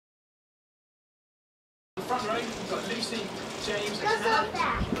see James and What's up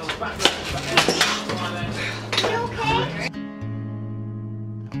that? Cannon. You okay?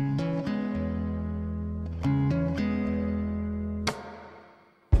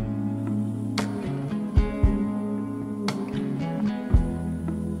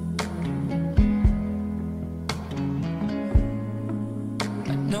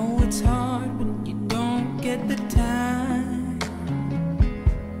 I know it's hard when you don't get the time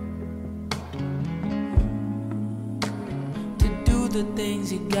to do the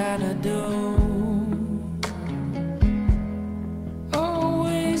things you gotta do.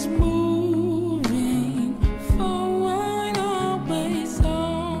 Always moving forward, always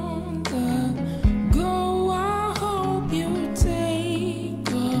on the go. I hope you take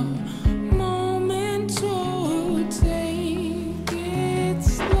a moment to take it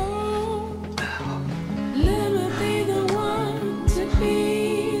slow. Let me be the one to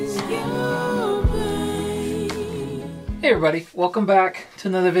ease your pain. Hey everybody, welcome back to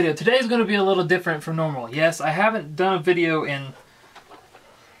another video. Today is going to be a little different from normal. Yes, I haven't done a video in...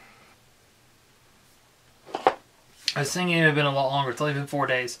 I was thinking it had been a lot longer. It's only been 4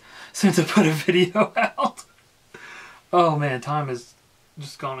 days since I put a video out. Oh man, time has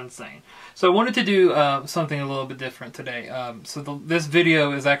just gone insane. So I wanted to do something a little bit different today. This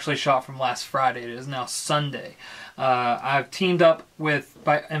video is actually shot from last Friday. It is now Sunday. I've teamed up with,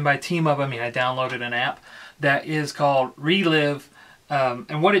 and by team up I mean I downloaded an app that is called Relive.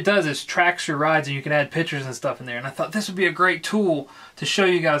 And what it does is tracks your rides, and you can add pictures and stuff in there. And I thought this would be a great tool to show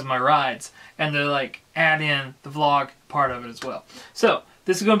you guys my rides and to like add in the vlog part of it as well. So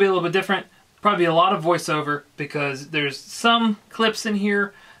this is going to be a little bit different. Probably a lot of voiceover because there's some clips in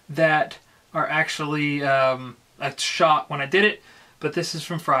here that are actually I shot when I did it, but this is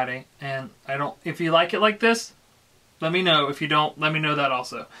from Friday, and I don't. If you like it like this, let me know. If you don't, let me know that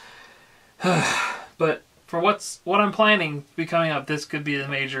also. But for what I'm planning to be coming up, this could be a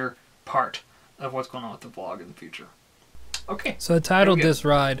major part of what's going on with the vlog in the future. Okay. So I titled this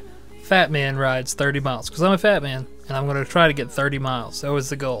ride, Fat Man Rides 30 Miles, because I'm a fat man, and I'm going to try to get 30 miles. That was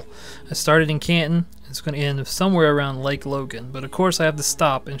the goal. I started in Canton. It's going to end somewhere around Lake Logan, but of course I have to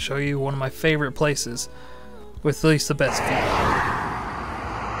stop and show you one of my favorite places with at least the best view.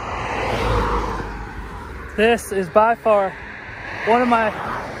 This is by far one of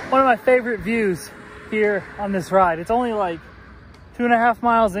my favorite views here on this ride. It's only like 2.5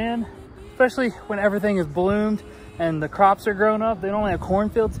 miles in, especially when everything is bloomed and the crops are grown up. They don't only have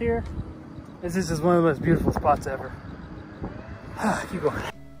cornfields here. This is just one of the most beautiful spots ever. Keep going.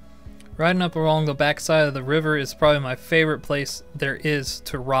 Riding up along the backside of the river is probably my favorite place there is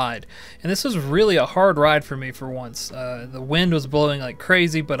to ride. And this was really a hard ride for me for once. The wind was blowing like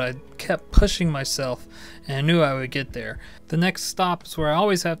crazy, but I kept pushing myself and I knew I would get there. The next stop is where I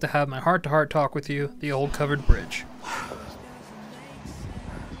always have to have my heart-to-heart talk with you, the old covered bridge.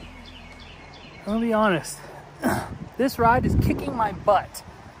 I'm gonna be honest, this ride is kicking my butt.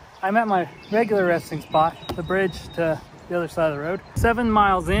 I'm at my regular resting spot, the bridge to the other side of the road. 7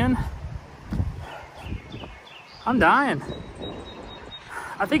 miles in, I'm dying.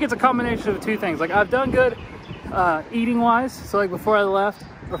 I think it's a combination of two things. Like I've done good eating wise. So like before I left,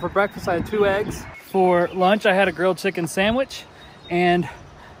 or for breakfast, I had 2 eggs. For lunch, I had a grilled chicken sandwich. And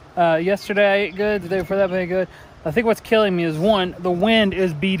yesterday I ate good, the day before that I ate good. I think what's killing me is 1, the wind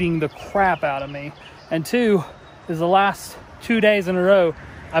is beating the crap out of me. And 2, is the last 2 days in a row,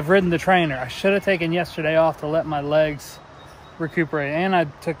 I've ridden the trainer. I should have taken yesterday off to let my legs recuperate. And I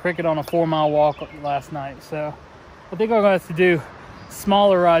took Cricket on a 4-mile walk last night. So I think I'm going to have to do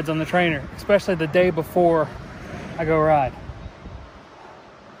smaller rides on the trainer, especially the day before I go ride.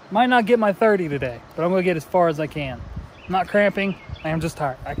 Might not get my 30 today, but I'm going to get as far as I can. I'm not cramping. I am just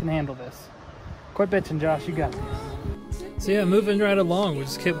tired. I can handle this. Quit bitching, Josh. You got this. So yeah, moving right along. We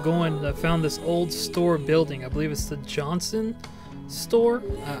just kept going. I found this old store building. I believe it's the Johnson store.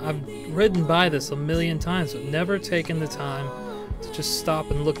 I've ridden by this a million times, but never taken the time to just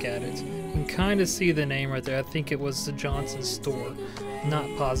stop and look at it. You can kind of see the name right there. I think it was the Johnson store. Not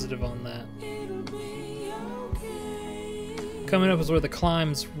positive on that. Coming up is where the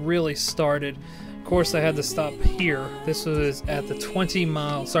climbs really started. Of course, I had to stop here. This was at the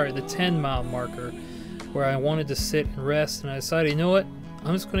 10-mile marker where I wanted to sit and rest, and I decided, you know what?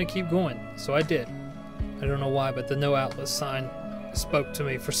 I'm just going to keep going. So I did. I don't know why, but the no outlet sign spoke to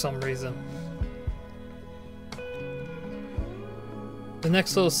me for some reason. The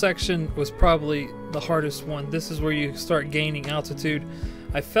next little section was probably the hardest one. This is where you start gaining altitude.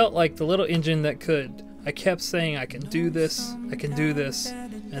 I felt like the little engine that could. I kept saying I can do this, I can do this,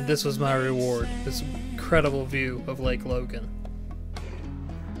 and this was my reward. This incredible view of Lake Logan.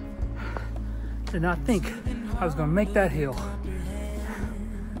 Did not think I was gonna make that hill.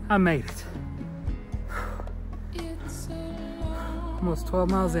 I made it. Almost 12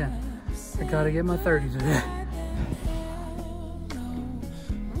 miles in. I gotta get my 30 today.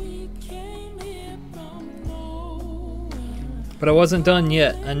 But I wasn't done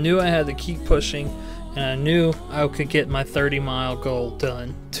yet. I knew I had to keep pushing, and I knew I could get my 30-mile goal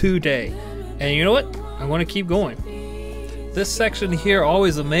done today. And you know what? I want to keep going. This section here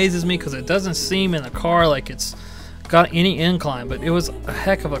always amazes me because it doesn't seem in the car like it's got any incline, but it was a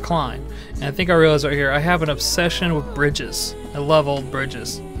heck of a climb. And I think I realized right here, I have an obsession with bridges. I love old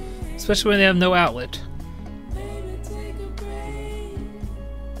bridges, especially when they have no outlet.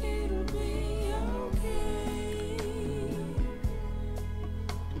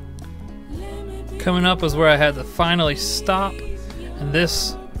 Coming up was where I had to finally stop, and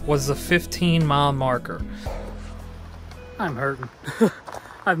this was the 15-mile marker. I'm hurting.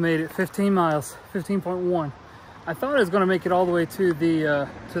 I've made it 15 miles, 15.1. I thought I was going to make it all the way to the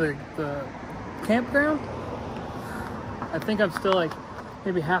campground. I think I'm still like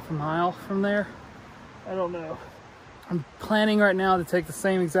maybe half a mile from there. I don't know. I'm planning right now to take the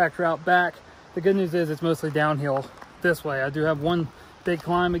same exact route back. The good news is it's mostly downhill this way. I do have one big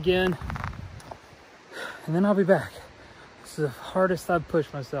climb again, and then I'll be back. This is the hardest I've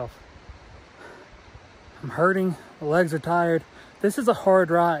pushed myself. I'm hurting, my legs are tired. This is a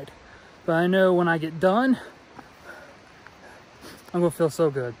hard ride, but I know when I get done, I'm gonna feel so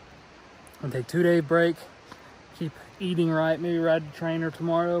good. I'm gonna take a 2-day break, keep eating right, maybe ride the trainer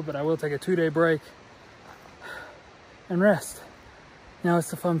tomorrow, but I will take a 2-day break and rest. Now it's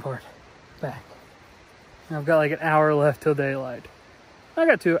the fun part, back. And I've got like an hour left till daylight. I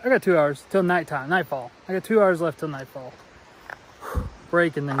got 2 hours till nighttime, nightfall. I got 2 hours left till nightfall.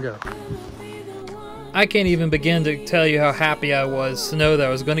 Break and then go. I can't even begin to tell you how happy I was to know that I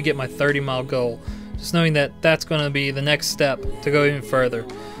was going to get my 30-mile goal. Just knowing that that's going to be the next step to go even further.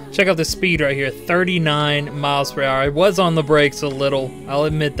 Check out the speed right here, 39 miles per hour. I was on the brakes a little. I'll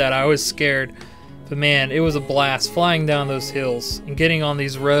admit that. I was scared. But man, it was a blast flying down those hills and getting on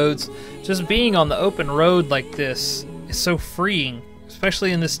these roads. Just being on the open road like this is so freeing.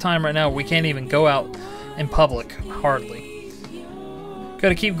 Especially in this time right now where we can't even go out in public, hardly.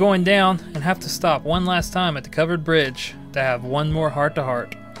 Gotta keep going down and have to stop one last time at the covered bridge to have one more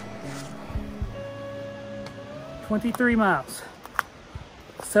heart-to-heart. 23 miles.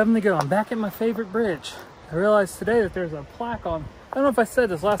 7 to go. I'm back at my favorite bridge. I realized today that there's a plaque on. I don't know if I said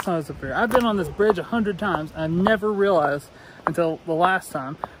this last time I was up here. I've been on this bridge 100 times. I've never realized until the last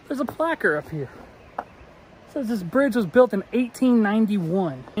time there's a placard up here. It says this bridge was built in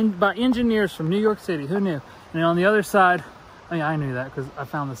 1891 by engineers from New York City. Who knew? And on the other side, I mean, I knew that because I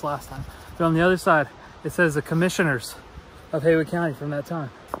found this last time. But on the other side, it says the commissioners of Haywood County from that time.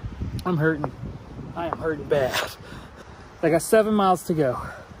 I'm hurting. I am hurting bad. I got 7 miles to go,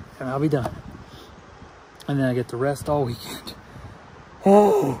 and I'll be done. And then I get to rest all weekend.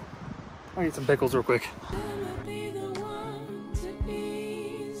 Oh! I'll get some pickles real quick.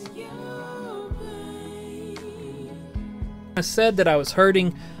 I said that I was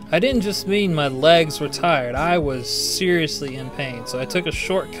hurting. I didn't just mean my legs were tired. I was seriously in pain. So I took a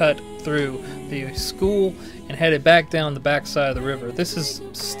shortcut through the school and headed back down the backside of the river. This is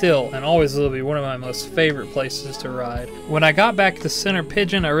still and always will be one of my most favorite places to ride. When I got back to Center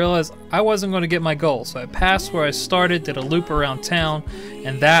Pigeon, I realized I wasn't going to get my goal. So I passed where I started, did a loop around town,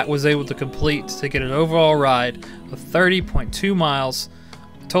 and that was able to complete to get an overall ride of 30.2 miles,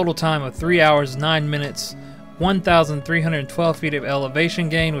 a total time of 3 hours, 9 minutes, 1,312 feet of elevation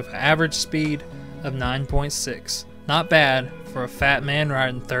gain with an average speed of 9.6. Not bad for a fat man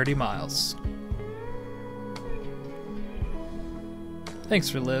riding 30 miles.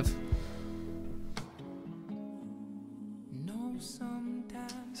 Thanks, Relive.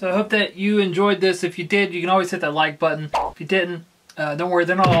 So I hope that you enjoyed this. If you did, you can always hit that like button. If you didn't, don't worry,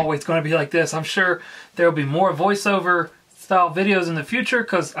 they're not always going to be like this. I'm sure there will be more voiceover style videos in the future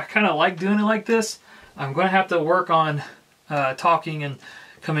because I kind of like doing it like this. I'm going to have to work on talking and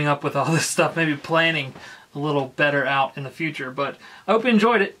coming up with all this stuff, maybe planning a little better out in the future. But I hope you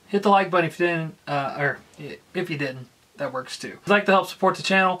enjoyed it. Hit the like button if you didn't, or if you didn't, that works too. If you'd like to help support the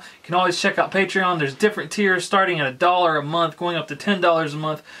channel, you can always check out Patreon. There's different tiers starting at $1 a month, going up to $10 a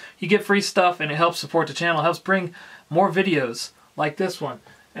month. You get free stuff and it helps support the channel, helps bring more videos like this one.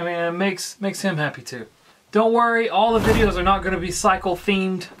 I mean, it makes him happy too. Don't worry, all the videos are not going to be cycle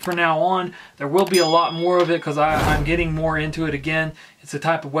themed from now on. There will be a lot more of it because I'm getting more into it again. It's the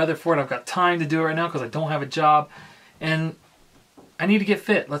type of weather for it. I've got time to do it right now because I don't have a job. And I need to get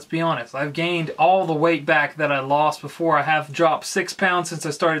fit, let's be honest. I've gained all the weight back that I lost before. I have dropped 6 pounds since I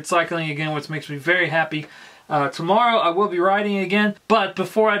started cycling again, which makes me very happy. Tomorrow I will be riding again, but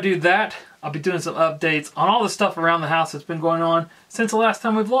before I do that, I'll be doing some updates on all the stuff around the house that's been going on since the last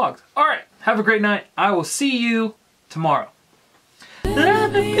time we vlogged. Alright, have a great night. I will see you tomorrow.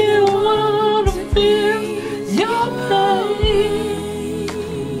 Let me be the one to feel your pain.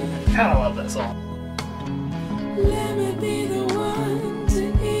 Kinda love that song. Let me be the one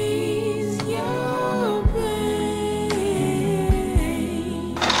to ease your pain.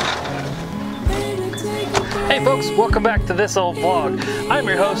 Baby, take a break. Hey folks, welcome back to this old vlog. I'm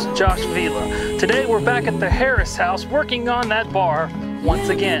your host, Josh Vila. Today we're back at the Harris house working on that bar once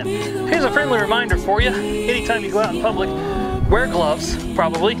again. Here's a friendly reminder for you. Anytime you go out in public, wear gloves,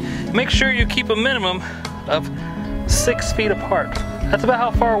 probably. Make sure you keep a minimum of 6 feet apart. That's about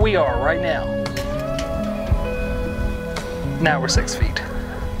how far we are right now. Now we're 6 feet.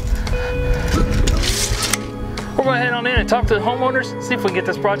 We're going to head on in and talk to the homeowners, see if we can get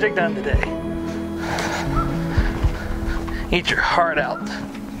this project done today. Eat your heart out,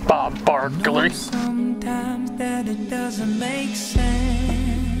 Bob Barkley. Sometimes that it doesn't make sense.